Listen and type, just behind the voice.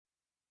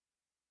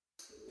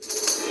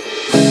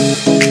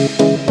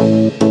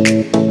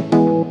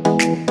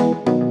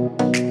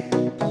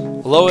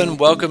and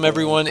welcome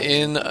everyone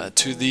in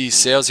to the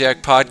Sales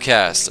Yak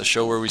podcast, a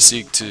show where we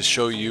seek to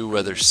show you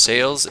whether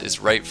sales is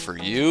right for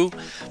you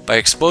by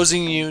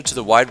exposing you to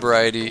the wide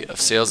variety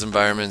of sales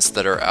environments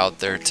that are out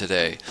there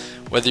today.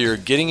 Whether you're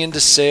getting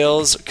into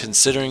sales,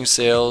 considering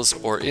sales,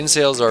 or in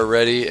sales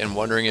already and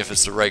wondering if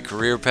it's the right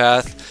career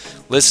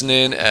path, listen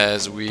in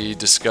as we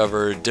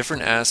discover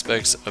different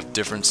aspects of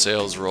different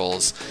sales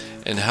roles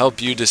and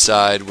help you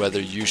decide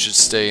whether you should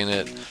stay in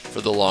it for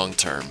the long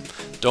term.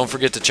 Don't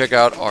forget to check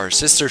out our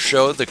sister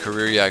show, the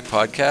Career Yak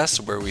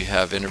Podcast, where we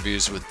have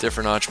interviews with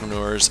different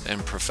entrepreneurs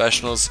and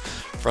professionals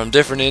from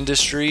different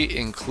industry,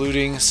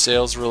 including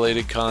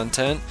sales-related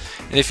content.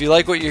 And if you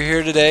like what you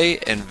hear today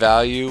and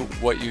value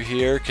what you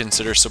hear,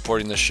 consider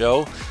supporting the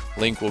show.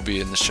 Link will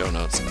be in the show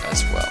notes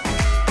as well.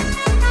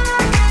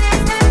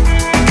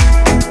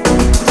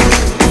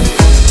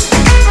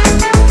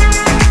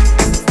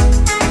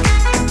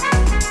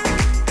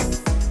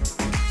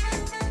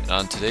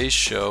 On today's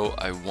show,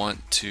 I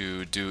want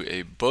to do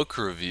a book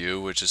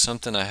review, which is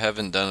something I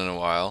haven't done in a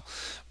while.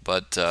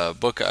 But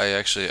book,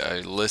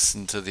 I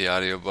listened to the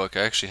audiobook.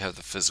 I actually have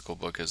the physical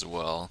book as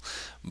well.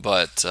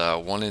 But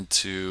wanted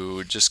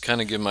to just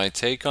kind of give my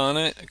take on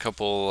it, a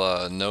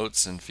couple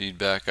notes and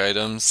feedback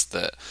items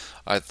that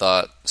I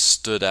thought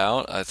stood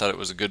out. I thought it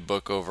was a good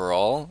book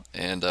overall,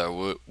 and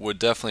would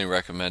definitely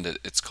recommend it.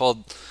 It's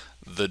called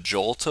The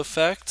JOLT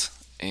Effect,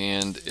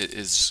 and it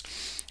is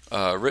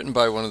written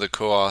by one of the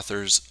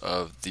co-authors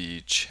of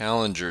the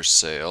Challenger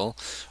Sale,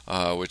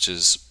 which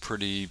is a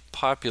pretty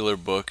popular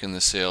book in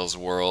the sales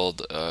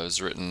world. It was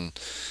written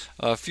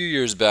a few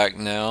years back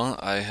now.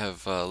 I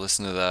have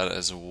listened to that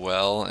as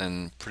well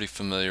and pretty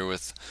familiar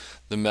with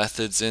the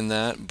methods in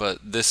that, but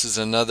this is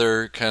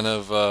another kind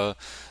of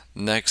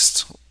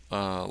next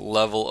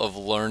level of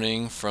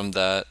learning from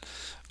that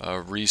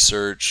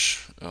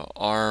research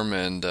arm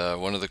and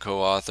one of the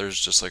co-authors,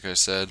 just like I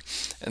said.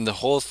 And the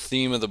whole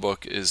theme of the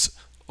book is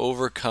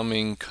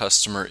overcoming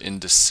customer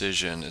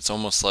indecision. It's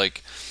almost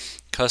like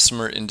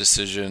customer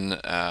indecision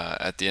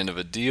at the end of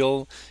a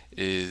deal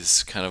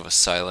is kind of a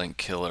silent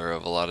killer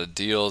of a lot of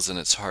deals, and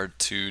it's hard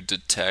to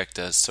detect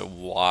as to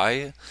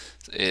why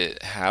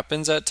it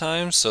happens at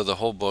times. So the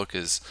whole book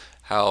is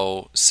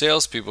how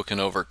salespeople can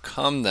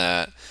overcome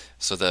that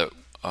so that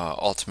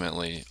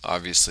ultimately,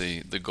 obviously,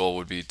 the goal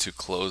would be to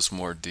close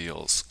more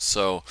deals.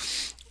 So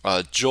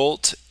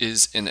JOLT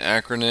is an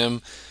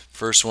acronym.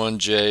 First one,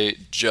 J,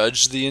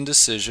 judge the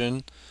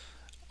indecision,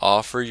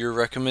 offer your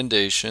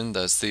recommendation,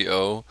 that's the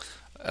O.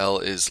 L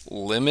is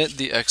limit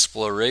the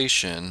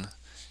exploration,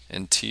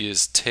 and T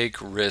is take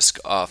risk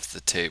off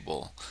the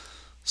table.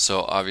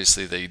 So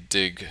obviously they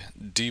dig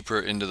deeper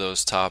into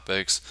those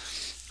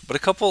topics. But a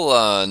couple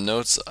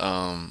notes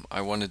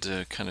I wanted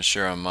to kind of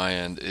share on my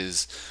end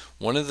is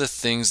one of the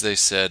things they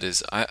said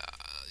is,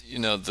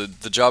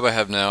 the job I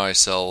have now, I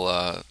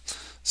sell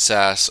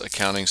SaaS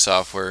accounting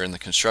software in the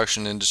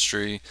construction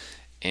industry,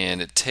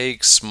 and it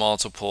takes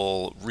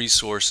multiple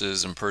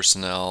resources and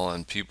personnel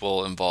and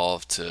people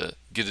involved to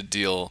get a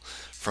deal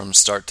from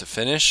start to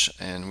finish.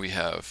 And we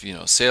have,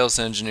 sales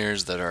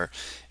engineers that are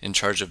in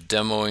charge of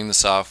demoing the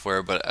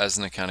software, but as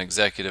an account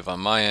executive on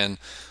my end,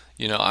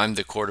 I'm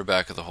the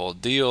quarterback of the whole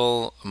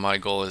deal. My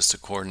goal is to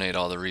coordinate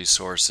all the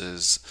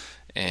resources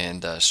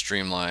and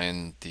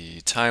streamline the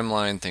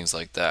timeline, things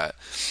like that.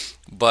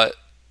 But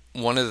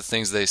one of the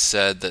things they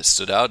said that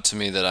stood out to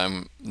me that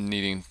I'm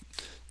needing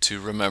to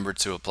remember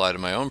to apply to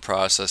my own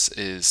process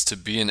is to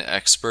be an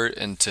expert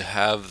and to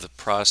have the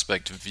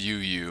prospect view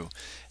you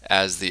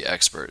as the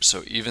expert.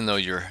 So even though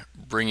you're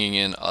bringing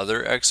in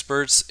other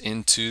experts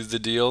into the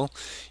deal,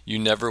 you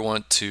never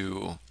want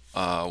to,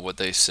 what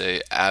they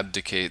say,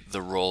 abdicate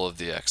the role of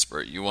the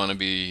expert. You want to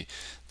be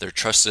their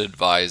trusted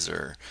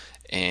advisor.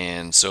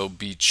 And so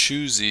be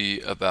choosy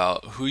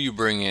about who you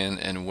bring in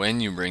and when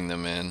you bring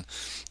them in,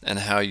 and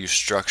how you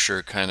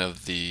structure kind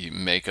of the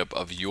makeup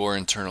of your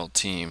internal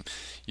team.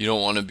 You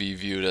don't want to be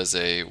viewed as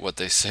what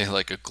they say,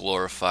 like a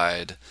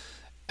glorified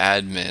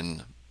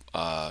admin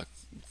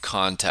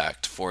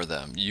contact for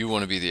them. You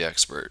want to be the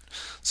expert.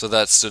 So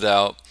that stood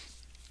out.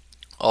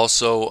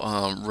 Also,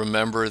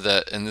 remember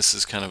that, and this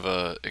is kind of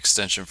a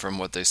extension from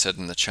what they said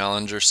in the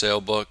Challenger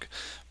Sale book,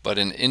 but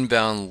an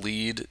inbound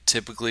lead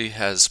typically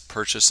has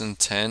purchase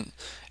intent,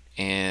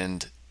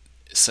 and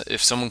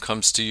if someone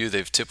comes to you,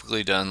 they've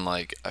typically done,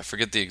 I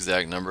forget the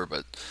exact number,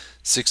 but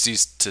 60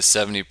 to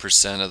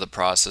 70% of the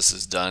process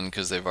is done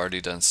because they've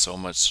already done so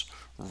much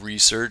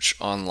research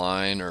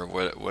online or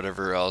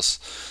whatever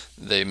else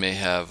they may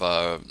have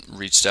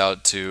reached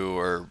out to,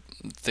 or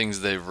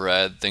things they've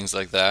read, things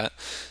like that.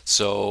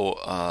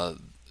 So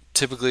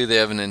typically they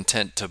have an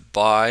intent to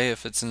buy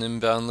if it's an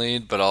inbound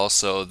lead, but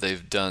also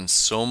they've done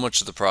so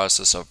much of the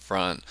process up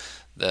front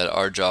that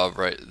our job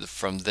right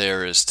from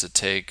there is to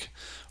take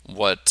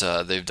what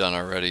they've done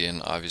already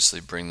and obviously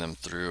bring them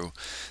through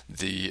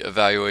the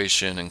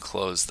evaluation and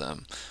close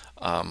them.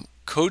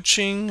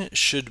 Coaching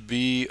should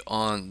be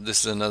on,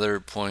 this is another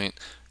point,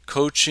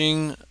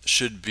 coaching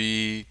should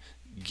be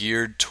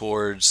geared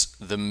towards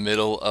the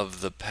middle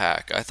of the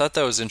pack. I thought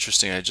that was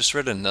interesting. I just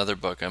read another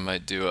book I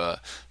might do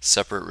a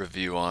separate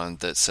review on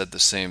that said the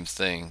same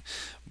thing.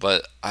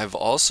 But I've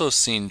also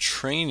seen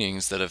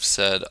trainings that have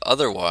said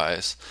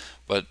otherwise.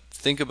 But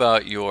think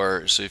about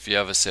so if you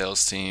have a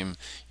sales team,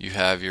 you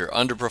have your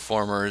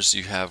underperformers,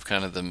 you have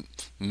kind of the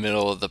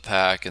middle of the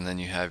pack, and then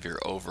you have your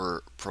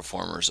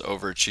overperformers,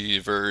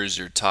 overachievers,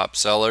 your top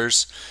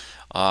sellers.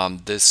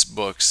 This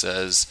book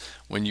says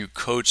when you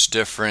coach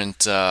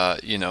different,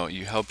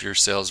 you help your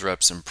sales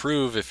reps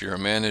improve. If you're a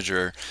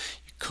manager,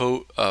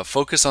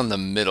 focus on the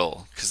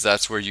middle because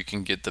that's where you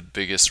can get the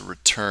biggest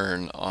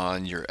return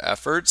on your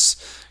efforts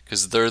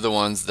because they're the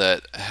ones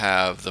that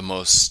have the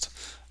most,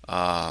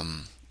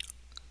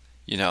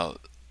 you know,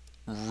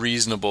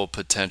 reasonable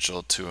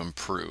potential to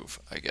improve,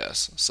 I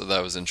guess. So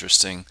that was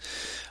interesting.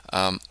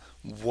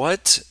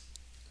 What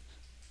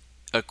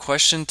a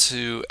question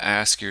to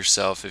ask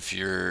yourself if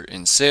you're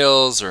in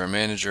sales or a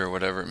manager or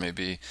whatever it may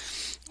be.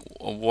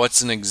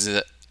 What's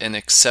an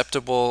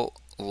acceptable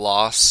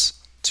loss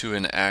to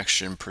an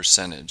action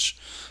percentage?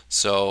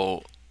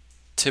 So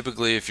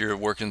typically if you're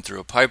working through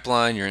a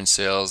pipeline, you're in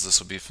sales,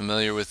 this will be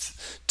familiar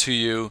to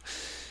you.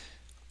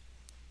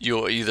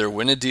 You'll either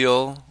win a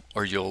deal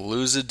or you'll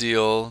lose a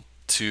deal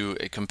to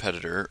a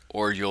competitor,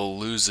 or you'll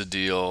lose a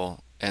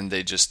deal and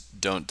they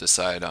just don't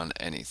decide on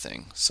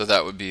anything. So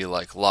that would be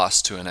like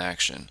loss to an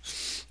action.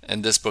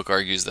 And this book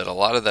argues that a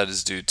lot of that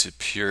is due to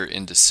pure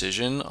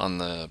indecision on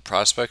the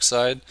prospect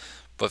side,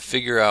 but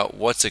figure out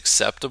what's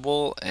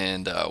acceptable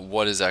and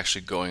what is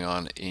actually going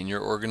on in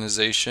your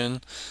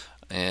organization.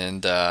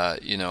 And,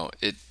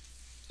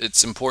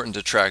 it's important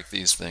to track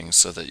these things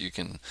so that you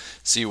can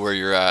see where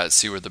you're at,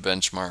 see where the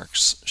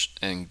benchmarks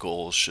and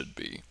goals should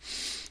be.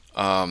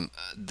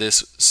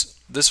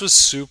 This was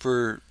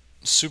super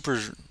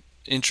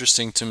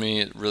interesting to me.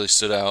 It really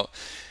stood out.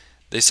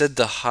 They said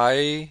the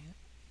higher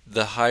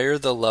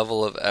the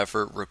level of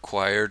effort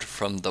required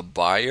from the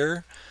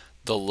buyer,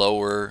 the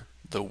lower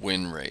the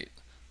win rate.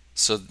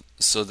 So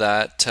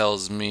that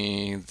tells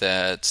me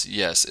that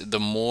yes, the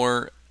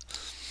more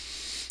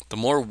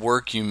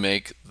work you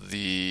make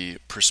the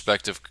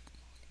prospective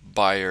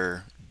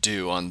buyer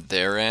do on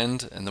their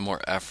end and the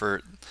more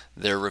effort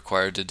they're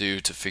required to do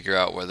to figure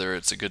out whether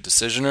it's a good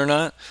decision or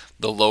not,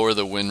 the lower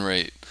the win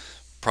rate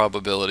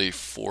probability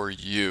for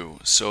you.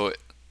 So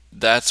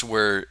that's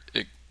where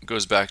it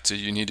goes back to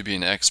you need to be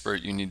an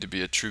expert, you need to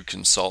be a true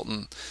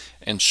consultant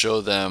and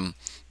show them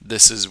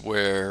this is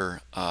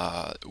where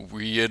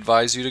we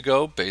advise you to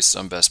go based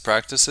on best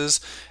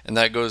practices. And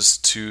that goes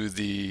to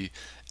the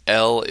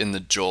L in the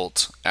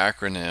JOLT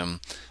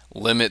acronym,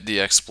 limit the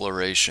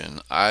exploration.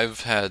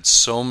 I've had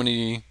so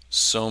many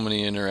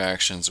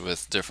interactions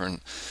with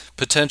different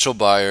potential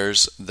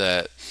buyers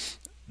that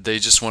they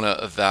just want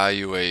to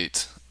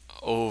evaluate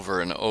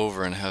over and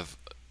over and have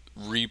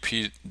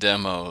repeat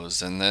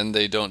demos and then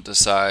they don't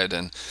decide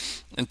and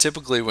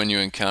typically when you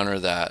encounter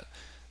that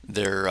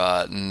they're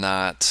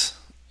not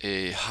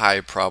a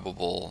high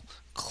probable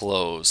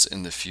close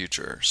in the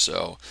future.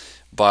 So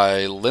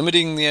by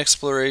limiting the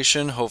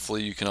exploration,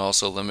 hopefully you can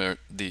also limit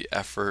the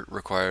effort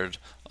required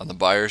on the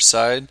buyer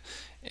side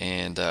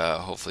and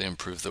hopefully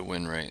improve the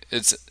win rate.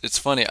 It's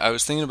funny, I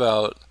was thinking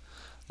about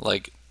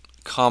like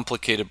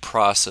complicated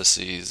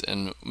processes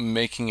and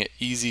making it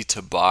easy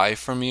to buy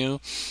from you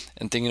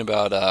and thinking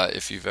about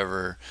if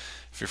you're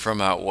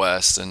from out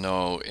west and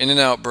know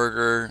In-N-Out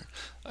Burger.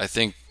 I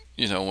think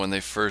when they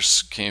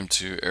first came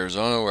to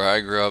Arizona where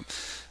I grew up,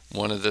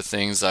 one of the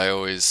things I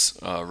always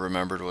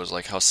remembered was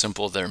like how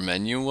simple their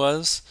menu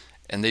was,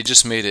 and they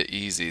just made it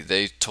easy.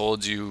 They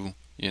told you,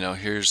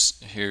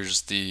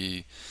 here's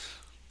the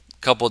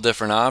couple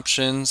different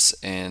options,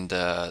 and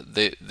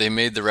they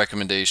made the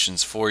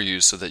recommendations for you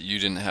so that you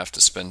didn't have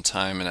to spend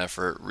time and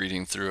effort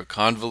reading through a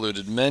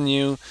convoluted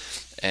menu,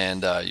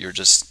 and you're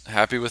just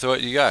happy with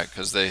what you got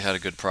because they had a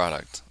good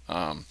product.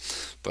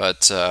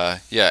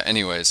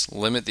 Anyways,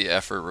 limit the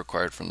effort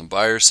required from the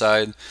buyer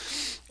side,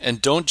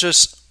 and don't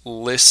just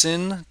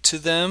listen to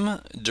them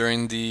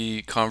during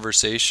the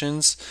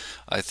conversations.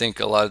 I think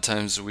a lot of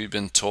times we've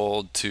been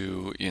told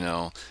to,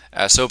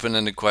 ask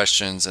open-ended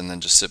questions and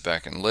then just sit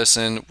back and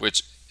listen,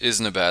 which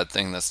isn't a bad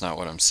thing. That's not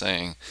what I'm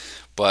saying.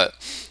 But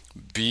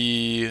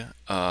be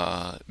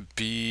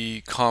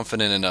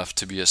confident enough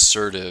to be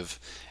assertive.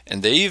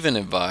 And they even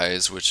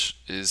advise, which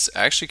is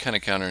actually kind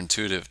of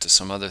counterintuitive to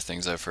some other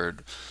things I've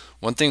heard.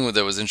 One thing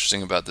that was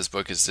interesting about this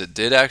book is it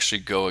did actually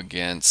go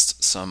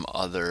against some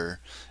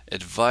other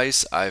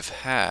advice I've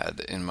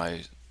had in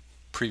my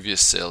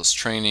previous sales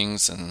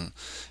trainings and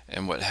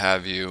what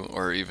have you,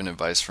 or even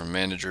advice from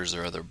managers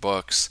or other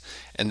books.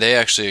 And they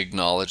actually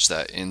acknowledge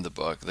that in the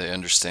book. They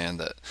understand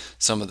that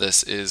some of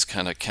this is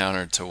kind of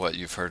counter to what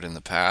you've heard in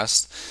the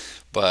past,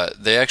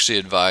 but they actually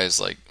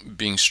advise like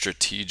being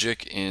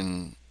strategic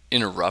in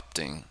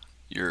interrupting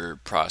your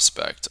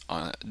prospect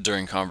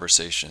during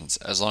conversations,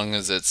 as long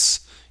as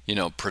it's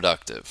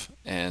productive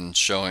and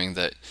showing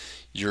that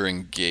you're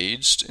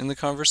engaged in the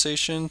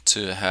conversation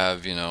to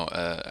have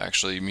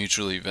actually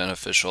mutually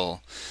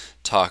beneficial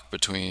talk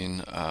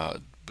between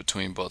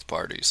between both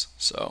parties.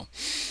 So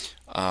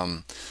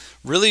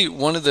really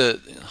one of the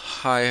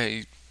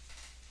high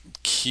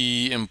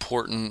key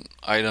important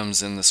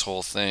items in this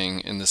whole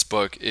thing in this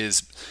book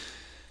is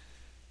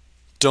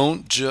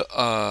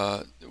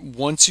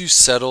once you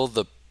settle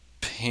the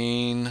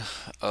pain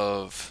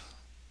of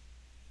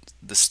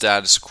the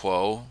status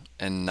quo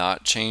and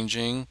not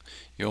changing,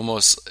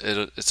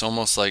 it's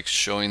almost like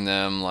showing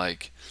them,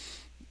 like,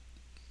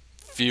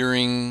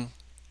 fearing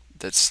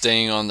that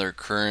staying on their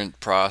current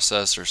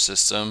process or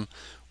system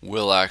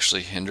will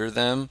actually hinder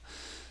them.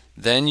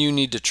 Then you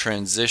need to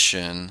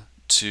transition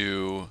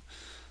to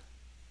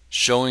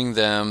showing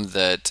them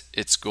that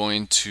it's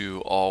going to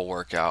all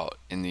work out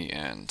in the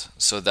end.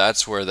 So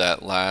that's where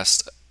that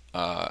last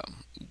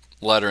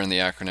letter in the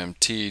acronym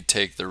T,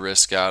 take the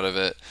risk out of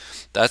it,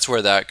 that's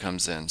where that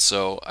comes in.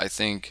 So I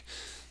think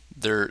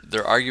their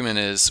argument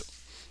is,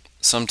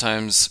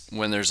 sometimes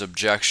when there's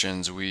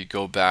objections, we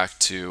go back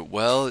to,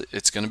 well,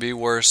 it's going to be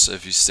worse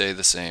if you stay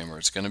the same, or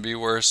it's going to be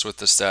worse with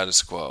the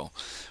status quo,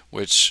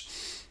 which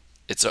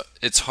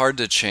it's hard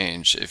to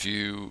change. If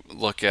you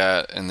look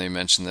at, and they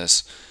mention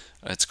this,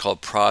 it's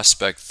called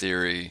prospect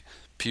theory.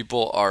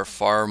 People are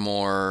far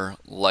more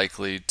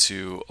likely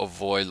to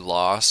avoid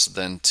loss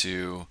than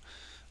to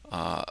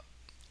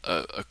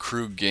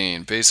accrue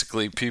gain.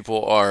 Basically,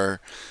 people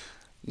are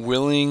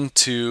willing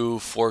to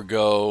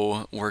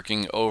forego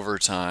working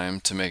overtime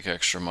to make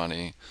extra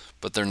money,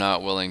 but they're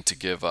not willing to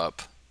give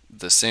up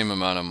the same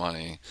amount of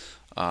money.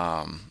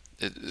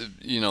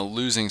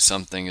 Losing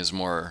something is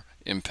more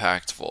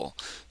impactful.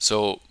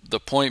 So the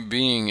point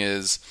being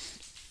is,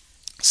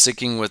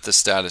 sticking with the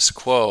status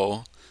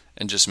quo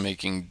and just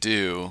making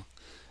do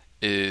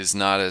is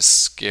not as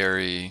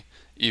scary.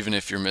 Even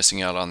if you're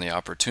missing out on the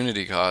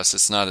opportunity cost,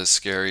 it's not as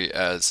scary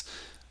as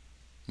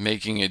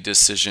making a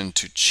decision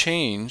to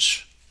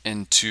change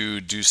and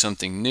to do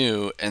something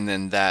new, and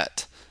then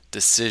that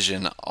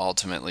decision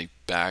ultimately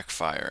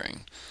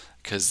backfiring.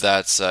 Because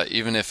that's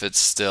even if it's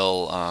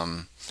still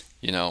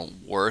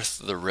worth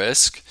the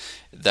risk,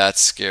 that's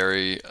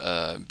scary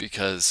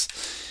because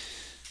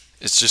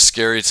it's just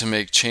scary to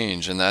make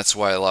change, and that's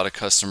why a lot of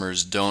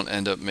customers don't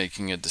end up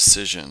making a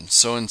decision.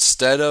 So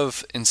instead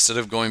of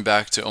going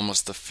back to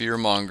almost the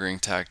fear-mongering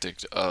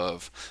tactic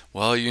of,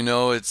 well,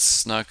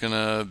 it's not going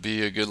to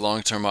be a good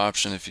long-term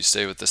option if you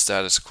stay with the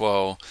status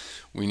quo,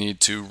 we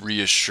need to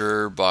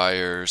reassure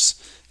buyers,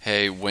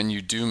 hey, when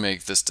you do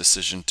make this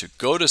decision to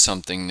go to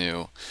something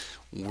new,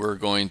 we're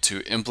going to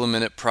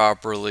implement it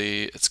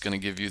properly, it's going to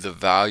give you the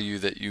value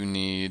that you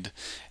need,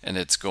 and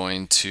it's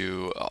going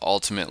to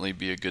ultimately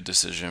be a good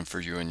decision for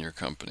you and your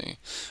company.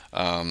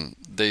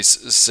 They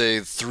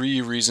say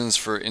 3 reasons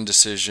for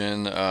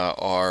indecision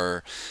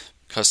are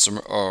prospects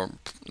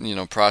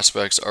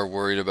are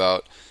worried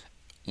about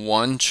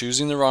 1,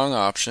 choosing the wrong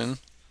option,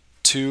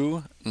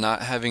 2,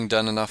 not having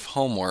done enough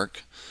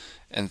homework,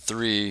 and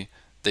 3,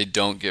 they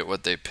don't get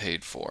what they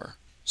paid for.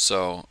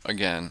 So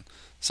again,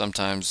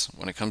 sometimes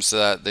when it comes to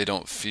that, they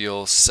don't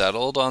feel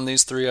settled on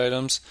these 3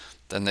 items.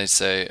 Then they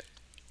say,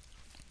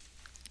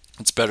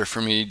 it's better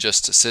for me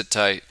just to sit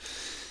tight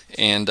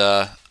and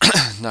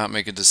not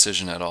make a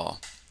decision at all.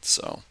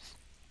 So,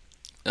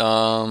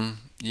 so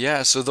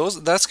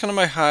that's kind of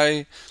my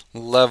high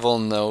level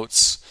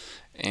notes.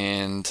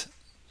 And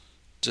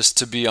just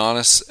to be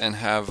honest and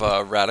have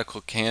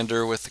radical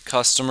candor with the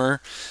customer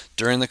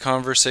during the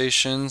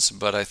conversations.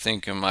 But I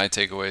think my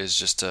takeaway is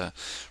just to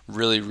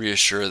really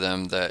reassure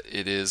them that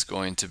it is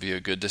going to be a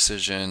good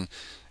decision,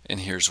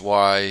 and here's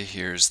why.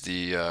 Here's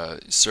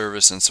the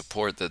service and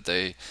support that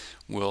they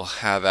will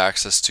have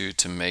access to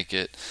make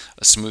it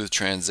a smooth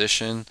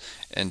transition,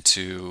 and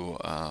to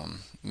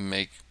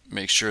make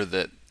sure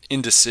that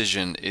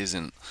indecision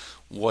isn't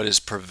what is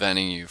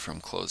preventing you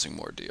from closing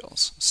more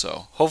deals.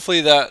 So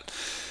hopefully that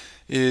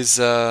is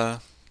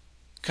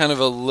kind of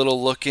a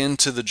little look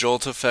into the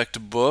Jolt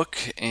Effect book.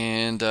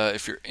 And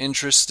if you're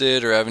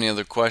interested or have any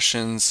other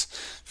questions,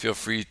 feel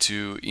free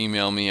to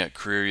email me at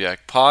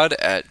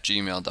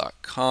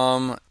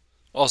careeryackpod@gmail.com.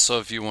 Also,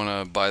 if you want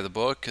to buy the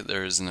book,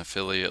 there is an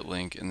affiliate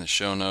link in the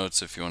show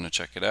notes. If you want to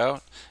check it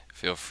out,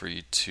 feel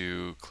free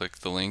to click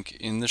the link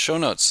in the show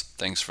notes.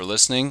 Thanks for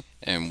listening,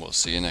 and we'll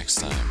see you next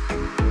time.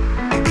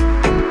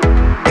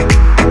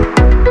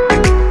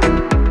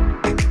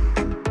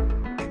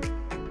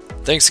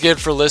 Thanks again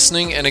for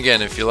listening, and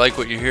again, if you like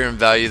what you hear and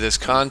value this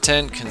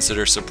content,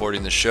 consider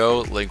supporting the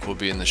show. Link will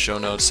be in the show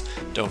notes.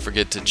 Don't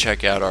forget to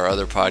check out our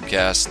other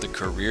podcast, the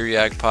Career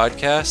Yak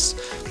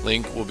Podcast.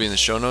 Link will be in the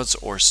show notes,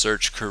 or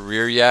search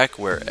Career Yak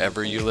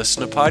wherever you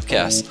listen to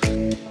podcasts.